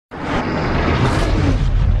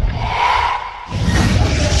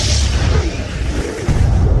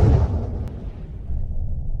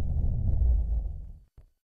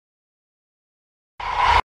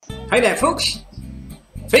Hi there folks,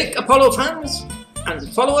 fake Apollo fans and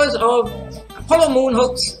followers of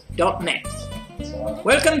ApolloMoonhoax.net.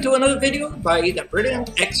 Welcome to another video by the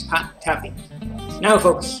brilliant expat Taffy. Now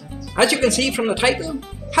folks, as you can see from the title,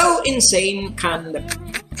 how insane can the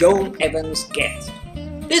Joan Evans get?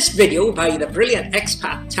 This video by the brilliant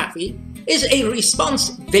expat Taffy is a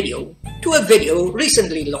response video to a video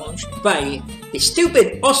recently launched by the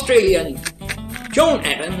stupid Australian Joan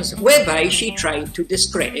Evans, whereby she tried to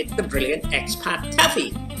discredit the brilliant expat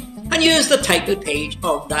Taffy and used the title page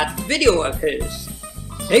of that video of hers.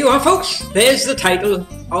 There you are folks, there's the title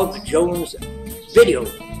of Joan's video,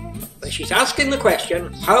 where she's asking the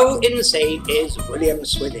question, how insane is William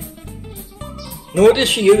Swithin? Notice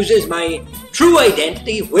she uses my true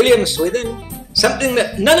identity, William Swithin, something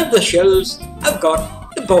that none of the shills have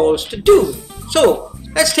got the balls to do. So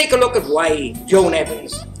let's take a look at why Joan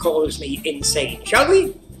Evans calls me insane, shall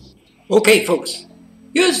we? Okay folks,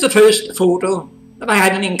 here's the first photo that I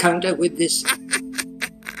had an encounter with this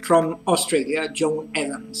from Australia, Joan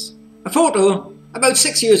Evans. A photo about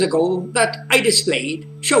 6 years ago that I displayed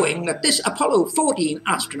showing that this Apollo 14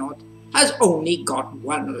 astronaut has only got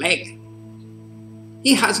one leg.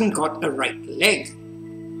 He hasn't got a right leg.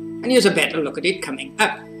 And here's a better look at it coming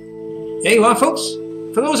up. There you are folks.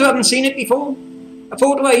 For those who haven't seen it before, a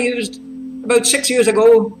photo I used about 6 years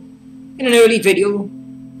ago in an early video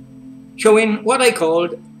showing what I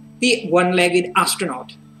called the one-legged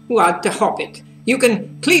astronaut who had to hop it. You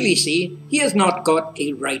can clearly see he has not got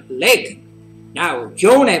a right leg. Now,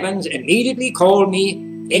 Joan Evans immediately called me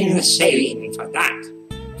insane for that.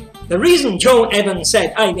 The reason Joan Evans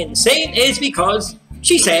said I'm insane is because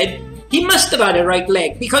she said he must have had a right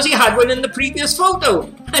leg because he had one in the previous photo.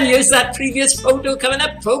 And here's that previous photo coming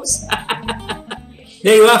up, folks.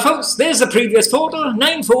 There you are, folks. There's the previous photo,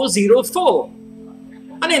 9404.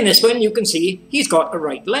 And in this one, you can see he's got a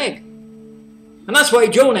right leg. And that's why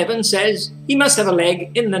Joan Evans says he must have a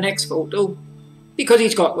leg in the next photo, because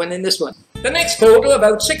he's got one in this one. The next photo,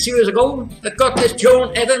 about 6 years ago, that got this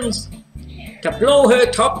Joan Evans to blow her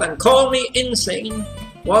top and call me insane,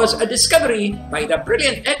 was a discovery by the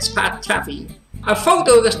brilliant expat Taffy, a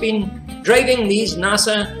photo that's been driving these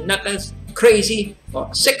NASA nutters crazy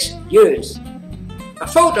for 6 years. A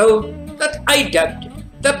photo that I dubbed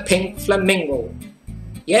the Pink Flamingo.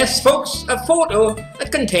 Yes folks, a photo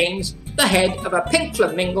that contains the head of a pink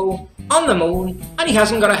flamingo on the moon, and he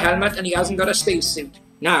hasn't got a helmet and he hasn't got a spacesuit.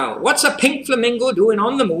 Now, what's a pink flamingo doing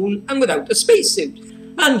on the moon and without a spacesuit?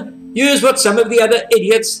 And here's what some of the other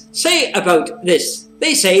idiots say about this.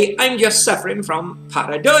 They say I'm just suffering from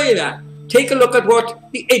pareidolia. Take a look at what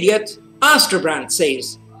the idiot Astrobrand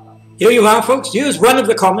says. Here you are folks, here's one of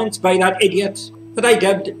the comments by that idiot that I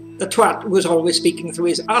dubbed the twat who was always speaking through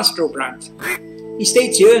his Astrobrand. He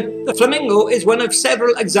states here, the flamingo is one of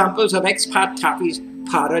several examples of expat Taffy's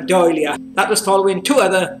pareidolia. That was following two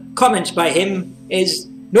other comments by him is,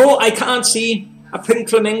 no, I can't see a pink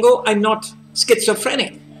flamingo, I'm not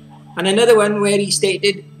schizophrenic. And another one where he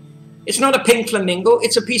stated, it's not a pink flamingo,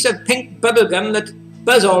 it's a piece of pink bubblegum that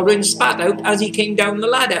Buzz Aldrin spat out as he came down the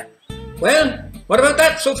ladder. Well, what about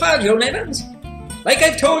that so far, Joan Evans? Like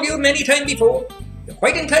I've told you many times before, you're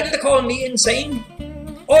quite entitled to call me insane.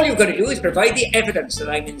 All you've got to do is provide the evidence that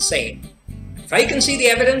I'm insane. If I can see the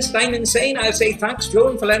evidence that I'm insane, I'll say thanks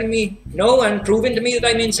Joan for letting me know and proving to me that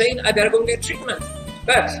I'm insane, I better go and get treatment.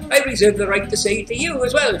 But I reserve the right to say to you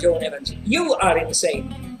as well, Joan Evans, you are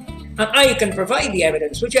insane. And I can provide the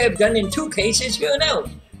evidence, which I have done in 2 cases here now.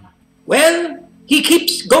 Well, he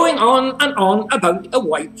keeps going on and on about a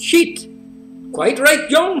white sheet. Quite right,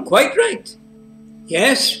 John, quite right.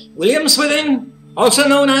 Yes, William Swithin, also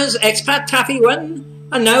known as Expat Taffy 1,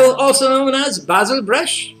 and now also known as Basil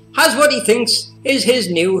Brush, has what he thinks is his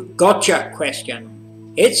new gotcha question.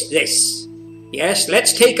 It's this. Yes,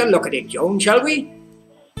 let's take a look at it, Joan, shall we?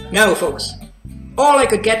 Now, folks, all I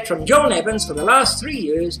could get from Joan Evans for the last 3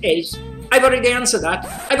 years is, I've already answered that,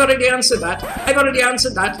 I've already answered that, I've already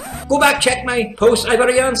answered that, go back, check my post, I've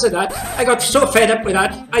already answered that. I got so fed up with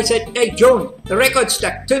that, I said, hey Joan, the record's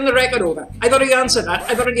stuck, turn the record over, I've already answered that,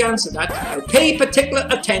 I've already answered that. Now pay particular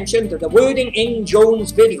attention to the wording in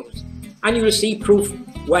Joan's videos, and you will see proof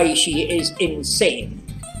why she is insane.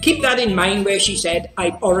 Keep that in mind where she said,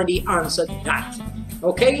 I've already answered that.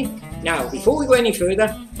 Okay? Now, before we go any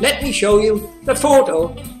further, let me show you the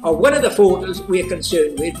photo, or one of the photos we're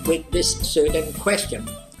concerned with this certain question.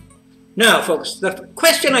 Now, folks, the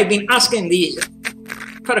question I've been asking these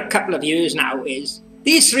for a couple of years now is,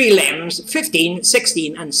 these 3 LEMs, 15,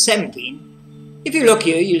 16 and 17, if you look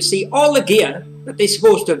here, you'll see all the gear that they're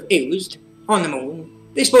supposed to have used on the moon.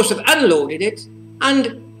 They're supposed to have unloaded it,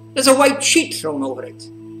 and there's a white sheet thrown over it.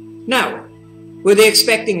 Now, were they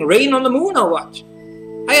expecting rain on the moon or what?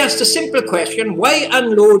 I asked a simple question: why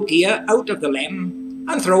unload gear out of the LEM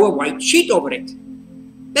and throw a white sheet over it?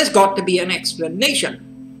 There's got to be an explanation.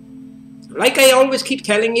 Like I always keep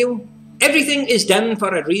telling you, everything is done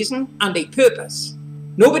for a reason and a purpose.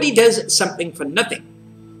 Nobody does something for nothing.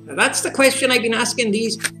 Now that's the question I've been asking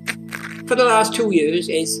these for the last 2 years,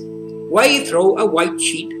 is why throw a white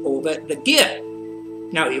sheet over the gear?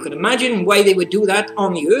 Now you can imagine why they would do that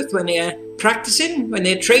on the Earth when they're practicing, when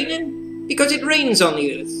they're training, because it rains on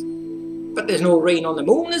the Earth. But there's no rain on the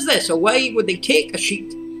moon, is there? So why would they take a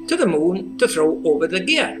sheet to the moon to throw over the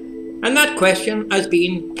gear? And that question has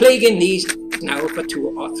been plaguing these now for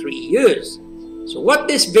 2 or 3 years. So what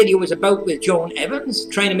this video is about with Joan Evans,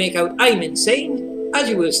 trying to make out I'm insane, as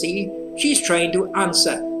you will see, she's trying to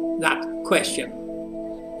answer that question.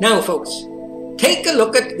 Now folks, take a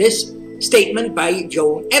look at this statement by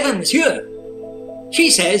Joan Evans here. She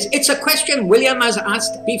says it's a question William has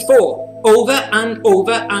asked before, over and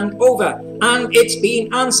over and over, and it's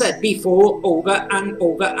been answered before, over and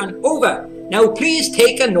over and over. Now please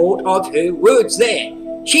take a note of her words there.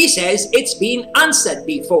 She says it's been answered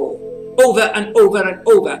before, over and over and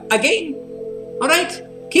over again. Alright,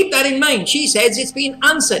 keep that in mind. She says it's been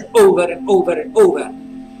answered over and over and over.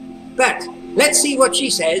 But let's see what she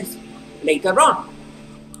says later on.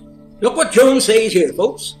 Look what Joan says here,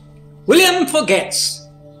 folks. William forgets,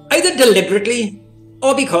 either deliberately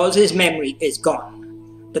or because his memory is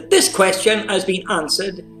gone, that this question has been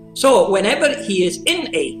answered, so whenever he is in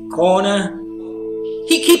a corner,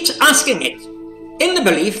 he keeps asking it, in the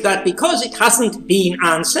belief that because it hasn't been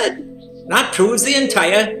answered, that proves the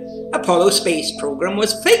entire Apollo space program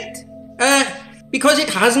was faked. Because it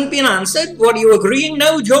hasn't been answered, what are you agreeing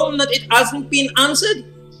now, Joan, that it hasn't been answered?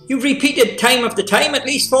 You've repeated time after time, at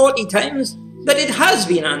least 40 times, that it has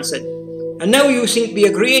been answered. And now you seem to be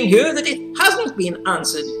agreeing here that it hasn't been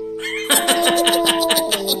answered.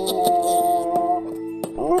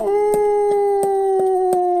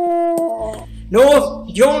 No,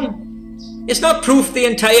 Joan, it's not proof the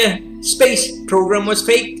entire space program was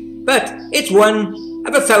faked, but it's one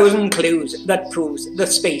of 1,000 clues that proves the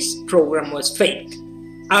space program was faked,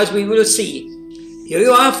 as we will see. Here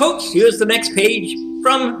you are, folks. Here's the next page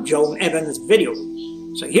from Joan Evans' video.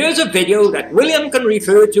 So here's a video that William can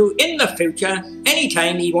refer to in the future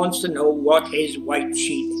anytime he wants to know what his white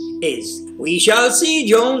sheet is. We shall see,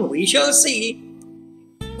 Joan, we shall see.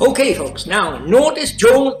 Okay folks, now notice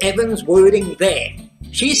Joan Evans' wording there.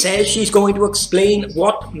 She says she's going to explain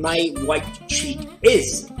what my white sheet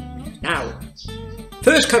is. Now,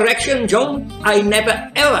 first correction, Joan, I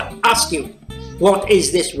never ever asked you, what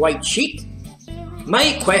is this white sheet?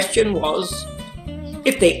 My question was,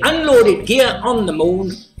 if they unloaded gear on the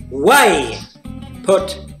moon, why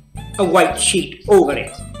put a white sheet over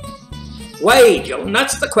it? Why, Joan?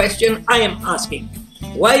 That's the question I am asking.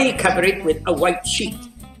 Why cover it with a white sheet?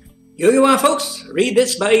 Here you are, folks. Read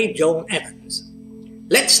this by Joan Evans.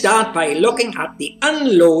 Let's start by looking at the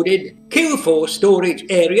unloaded Q4 storage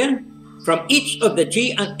area from each of the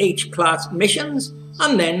G and H class missions,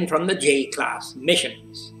 and then from the J class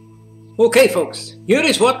missions. Okay, folks, here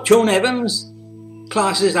is what Joan Evans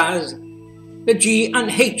classes as the G and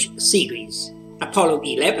H series: Apollo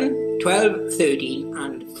 11, 12, 13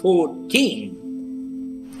 and 14.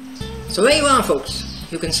 So there you are, folks.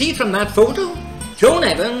 You can see from that photo, Joan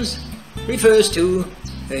Evans refers to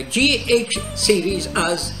her GH series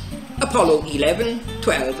as Apollo 11,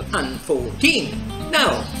 12 and 14.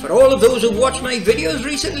 Now, for all of those who watched my videos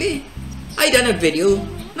recently, I done a video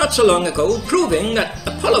not so long ago proving that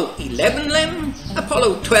Apollo 11 LEM,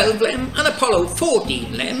 Apollo 12 LEM and Apollo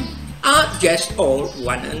 14 LEM are just all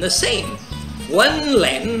one and the same. One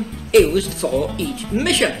LEM used for each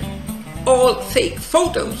mission. All fake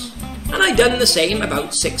photos. And I done the same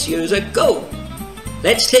about 6 years ago.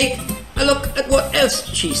 Let's take a look at what else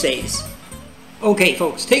she says. Okay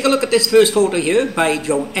folks, take a look at this first photo here by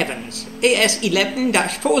Joan Evans,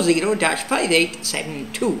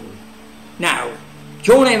 AS11-40-5872. Now,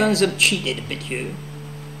 Joan Evans have cheated a bit here.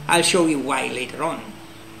 I'll show you why later on.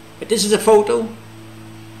 But this is a photo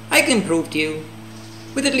I can prove to you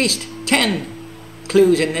with at least 10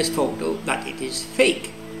 clues in this photo that it is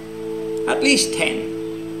fake. At least 10.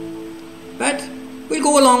 But we'll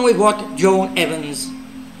go along with what Joan Evans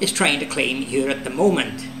is trying to claim here at the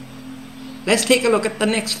moment. Let's take a look at the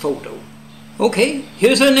next photo. Okay,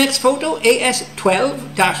 here's her next photo,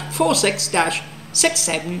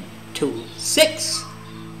 AS12-46-6726.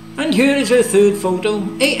 And here is her third photo,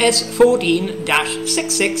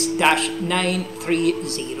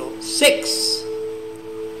 AS14-66-9306.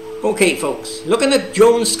 Okay folks, looking at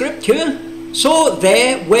Joan's script here, So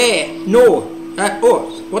there were no,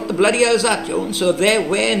 oh, what the bloody hell is that, Joan? So there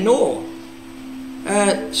were no,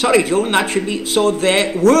 sorry Joan, that should be, so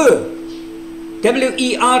there were,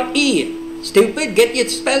 W-E-R-E, stupid, get your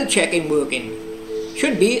spell checking working.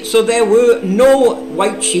 Should be, so there were no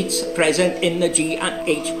white sheets present in the G and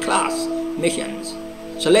H class missions.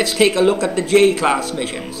 So let's take a look at the J class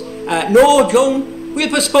missions. No, Joan, we'll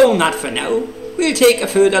postpone that for now. We'll take a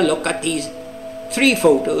further look at these 3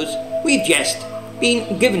 photos we've just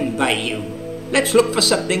been given by you. Let's look for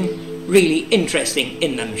something really interesting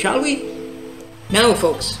in them, shall we? Now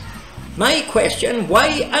folks, my question,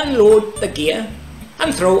 why unload the gear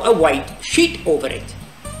and throw a white sheet over it?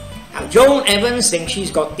 Now Joan Evans thinks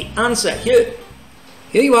she's got the answer here.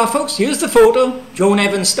 Here you are folks, here's the photo Joan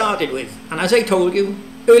Evans started with, and as I told you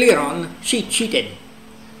earlier on, she cheated.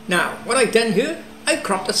 Now what I've done here, I've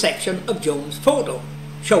cropped a section of Joan's photo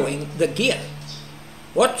showing the gear.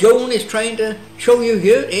 What Joan is trying to show you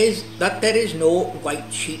here is that there is no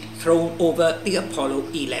white sheet thrown over the Apollo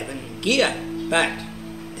 11 gear, but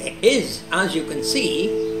there is, as you can see,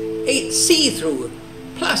 a see-through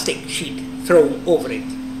plastic sheet thrown over it.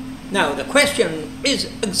 Now the question is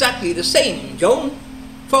exactly the same, Joan.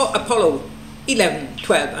 For Apollo 11,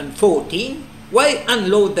 12 and 14, why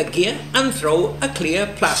unload the gear and throw a clear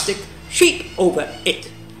plastic sheet over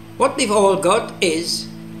it? What they've all got is,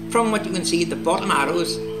 from what you can see at the bottom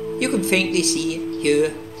arrows, you can faintly see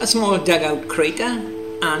here a small dugout crater,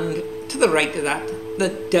 and to the right of that, the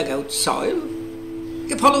dugout soil.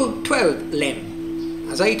 The Apollo 12 LEM,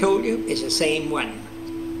 as I told you, is the same one.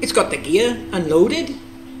 It's got the gear unloaded,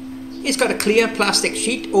 it's got a clear plastic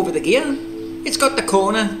sheet over the gear, it's got the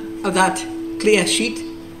corner of that clear sheet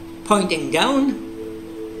pointing down,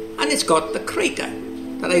 and it's got the crater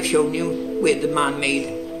that I've shown you with the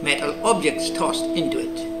man-made metal objects tossed into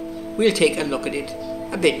it. We'll take a look at it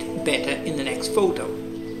a bit better in the next photo.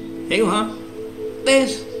 There you are.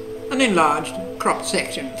 There's an enlarged cropped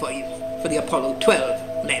section for you for the Apollo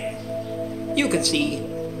 12 LEM. You can see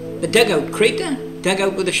the dugout crater, dug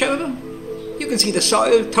out with a shovel. You can see the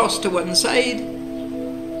soil tossed to one side.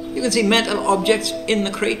 You can see metal objects in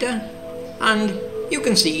the crater, and you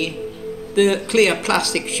can see the clear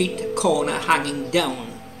plastic sheet corner hanging down,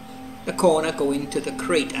 the corner going to the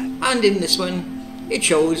crater. And in this one it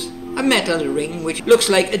shows a metal ring which looks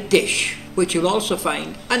like a dish, which you'll also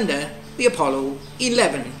find under the Apollo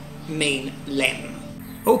 11 main LEM.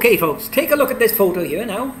 Okay folks, take a look at this photo here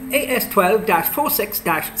now,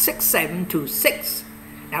 AS12-46-6726.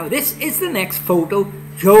 Now this is the next photo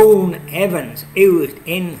Joan Evans used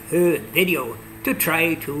in her video to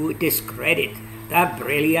try to discredit the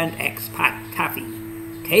brilliant expat Taffy.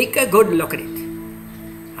 Take a good look at it.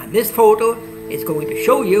 And this photo is going to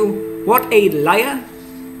show you what a liar,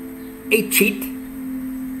 a cheat,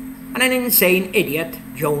 and an insane idiot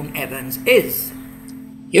Joan Evans is.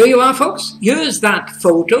 Here you are folks, here's that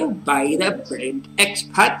photo by the brilliant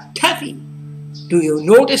expat Taffy. Do you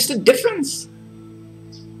notice the difference?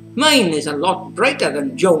 Mine is a lot brighter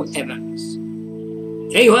than Joan Evans.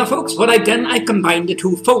 There you are folks, what I've done, I combined the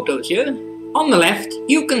 2 photos here. On the left,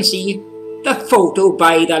 you can see the photo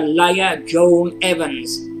by the liar Joan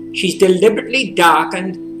Evans. She's deliberately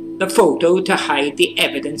darkened the photo to hide the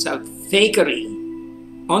evidence of fakery.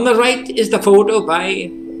 On the right is the photo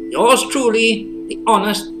by yours truly, the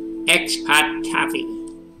honest expat Taffy.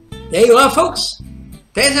 There you are folks.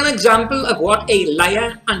 There's an example of what a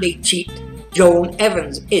liar and a cheat Joan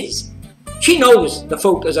Evans is. She knows the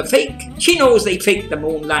photos are fake. She knows they faked the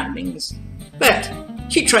moon landings. But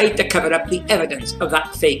she tried to cover up the evidence of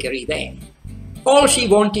that fakery there. All she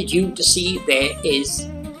wanted you to see there is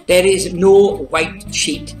no white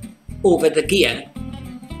sheet over the gear,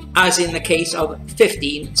 as in the case of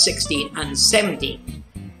 15, 16 and 17.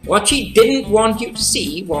 What she didn't want you to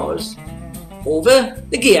see was, over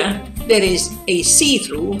the gear there is a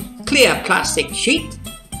see-through clear plastic sheet,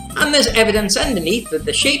 and there's evidence underneath with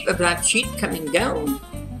the shape of that sheet coming down,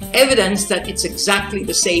 evidence that it's exactly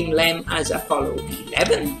the same LEM as Apollo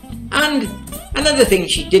 11. And another thing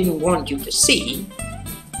she didn't want you to see,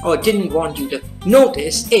 or didn't want you to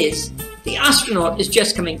notice, is the astronaut is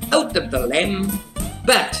just coming out of the LEM,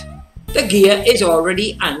 but the gear is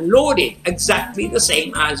already unloaded, exactly the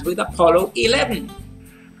same as with Apollo 11.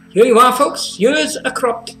 Here you are folks, here's a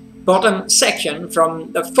cropped bottom section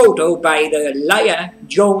from the photo by the liar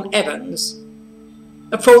Joan Evans,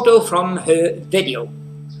 a photo from her video.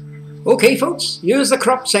 Okay folks, here's the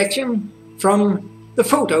cropped section from the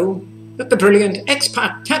photo that the brilliant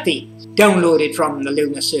expat Taffy downloaded from the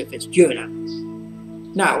Lunar Surface Journal.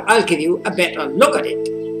 Now I'll give you a better look at it.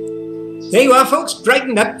 There you are folks,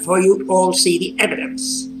 brightened up for you all see the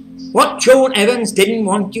evidence. What Joan Evans didn't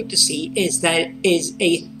want you to see is there is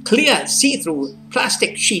a clear see-through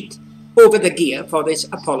plastic sheet over the gear for this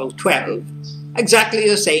Apollo 12, exactly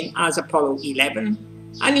the same as Apollo 11,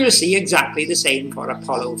 and you'll see exactly the same for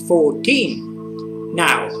Apollo 14.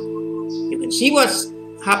 Now, you can see what's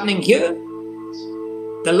happening here.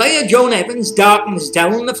 The liar Joan Evans darkens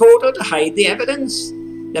down the photo to hide the evidence.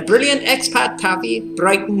 The brilliant expat Taffy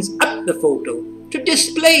brightens up the photo to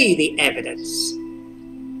display the evidence.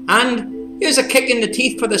 And here's a kick in the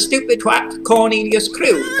teeth for the stupid twat Cornelius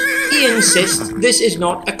Crew. He insists this is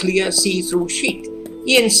not a clear see-through sheet.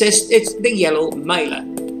 He insists it's the yellow mylar.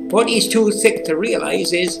 What he's too thick to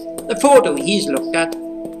realise is the photo he's looked at,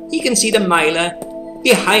 he can see the mylar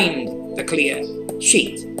behind the clear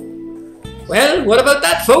sheet. Well, what about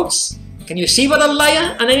that, folks? Can you see what a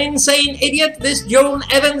liar and an insane idiot this Joan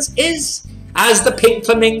Evans is? As the pink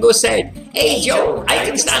flamingo said, "Hey Joan, I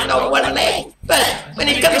can stand on one leg, but when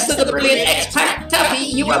it comes to the brilliant expat Taffy,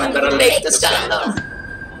 you haven't got a leg to stand on."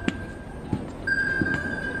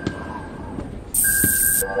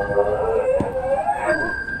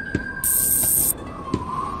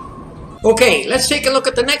 Okay, let's take a look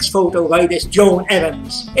at the next photo by this Joan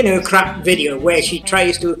Evans in her crap video where she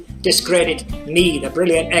tries to discredit me, the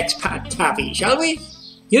brilliant expat Taffy, shall we?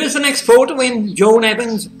 Here's the next photo in Joan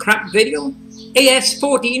Evans' crap video,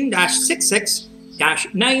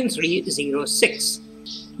 AS14-66-9306.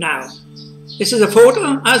 Now, this is a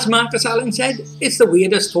photo, as Marcus Allen said, it's the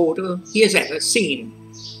weirdest photo he has ever seen.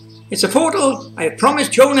 It's a photo I have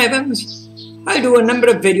promised Joan Evans I'll do a number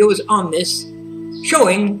of videos on this,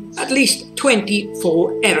 showing at least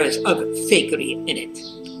 24 errors of fakery in it.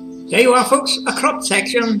 There you are, folks, a cropped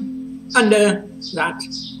section under that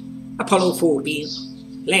Apollo 14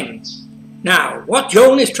 LEM. Now, what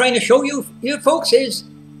Joan is trying to show you here, folks, is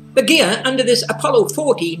the gear under this Apollo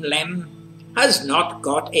 14 LEM has not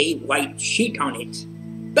got a white sheet on it.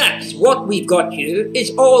 But what we've got here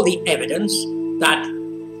is all the evidence that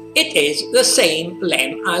it is the same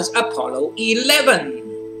LEM as Apollo 11.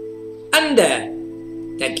 Under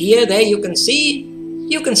the gear there you can see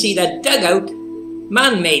the dugout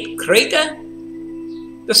man-made crater,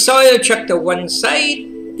 the soil chucked to one side,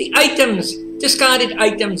 the items, discarded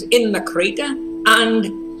items in the crater, and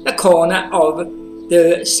the corner of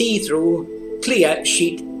the see-through clear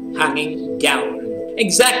sheet hanging down.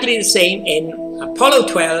 Exactly the same in Apollo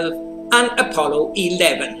 12 and Apollo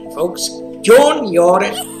 11, folks. Joan, you're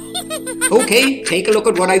it. Okay, take a look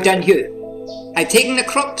at what I've done here. I've taken the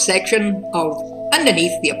cropped section of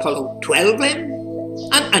underneath the Apollo 12 LEM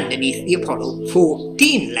and underneath the Apollo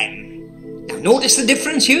 14 LEM. Now notice the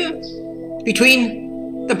difference here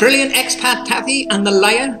between the brilliant expat Taffy and the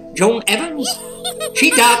liar Joan Evans.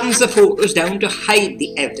 She darkens the photos down to hide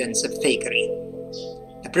the evidence of fakery.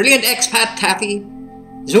 The brilliant expat Taffy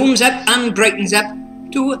zooms up and brightens up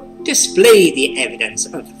to display the evidence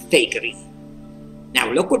of fakery. Now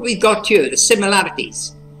look what we've got here, the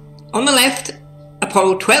similarities. On the left,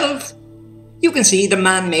 Apollo 12, you can see the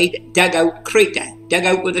man-made dugout crater, dug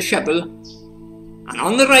out with a shovel. And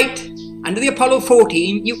on the right, under the Apollo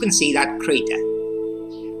 14, you can see that crater.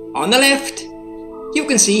 On the left, you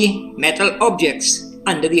can see metal objects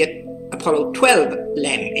under the Apollo 12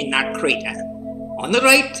 LEM in that crater. On the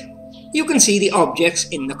right, you can see the objects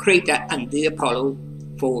in the crater under the Apollo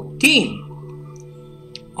 14.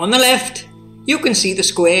 On the left, you can see the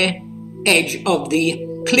square edge of the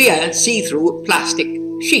clear see-through plastic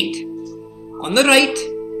sheet. On the right,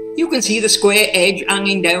 you can see the square edge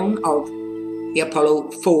hanging down of the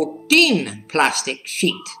Apollo 14 plastic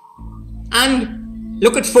sheet. And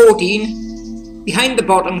look at 14, behind the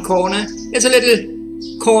bottom corner, there's a little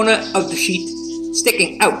corner of the sheet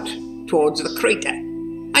sticking out towards the crater.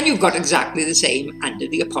 And you've got exactly the same under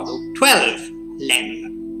the Apollo 12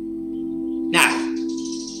 LEM. Now,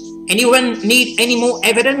 anyone need any more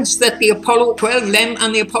evidence that the Apollo 12 LEM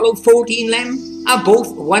and the Apollo 14 LEM are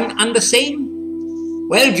both one and the same?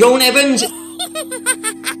 Well, Joan Evans,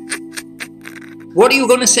 what are you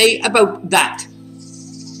going to say about that?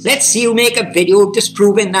 Let's see you make a video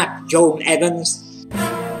disproving that, Joan Evans.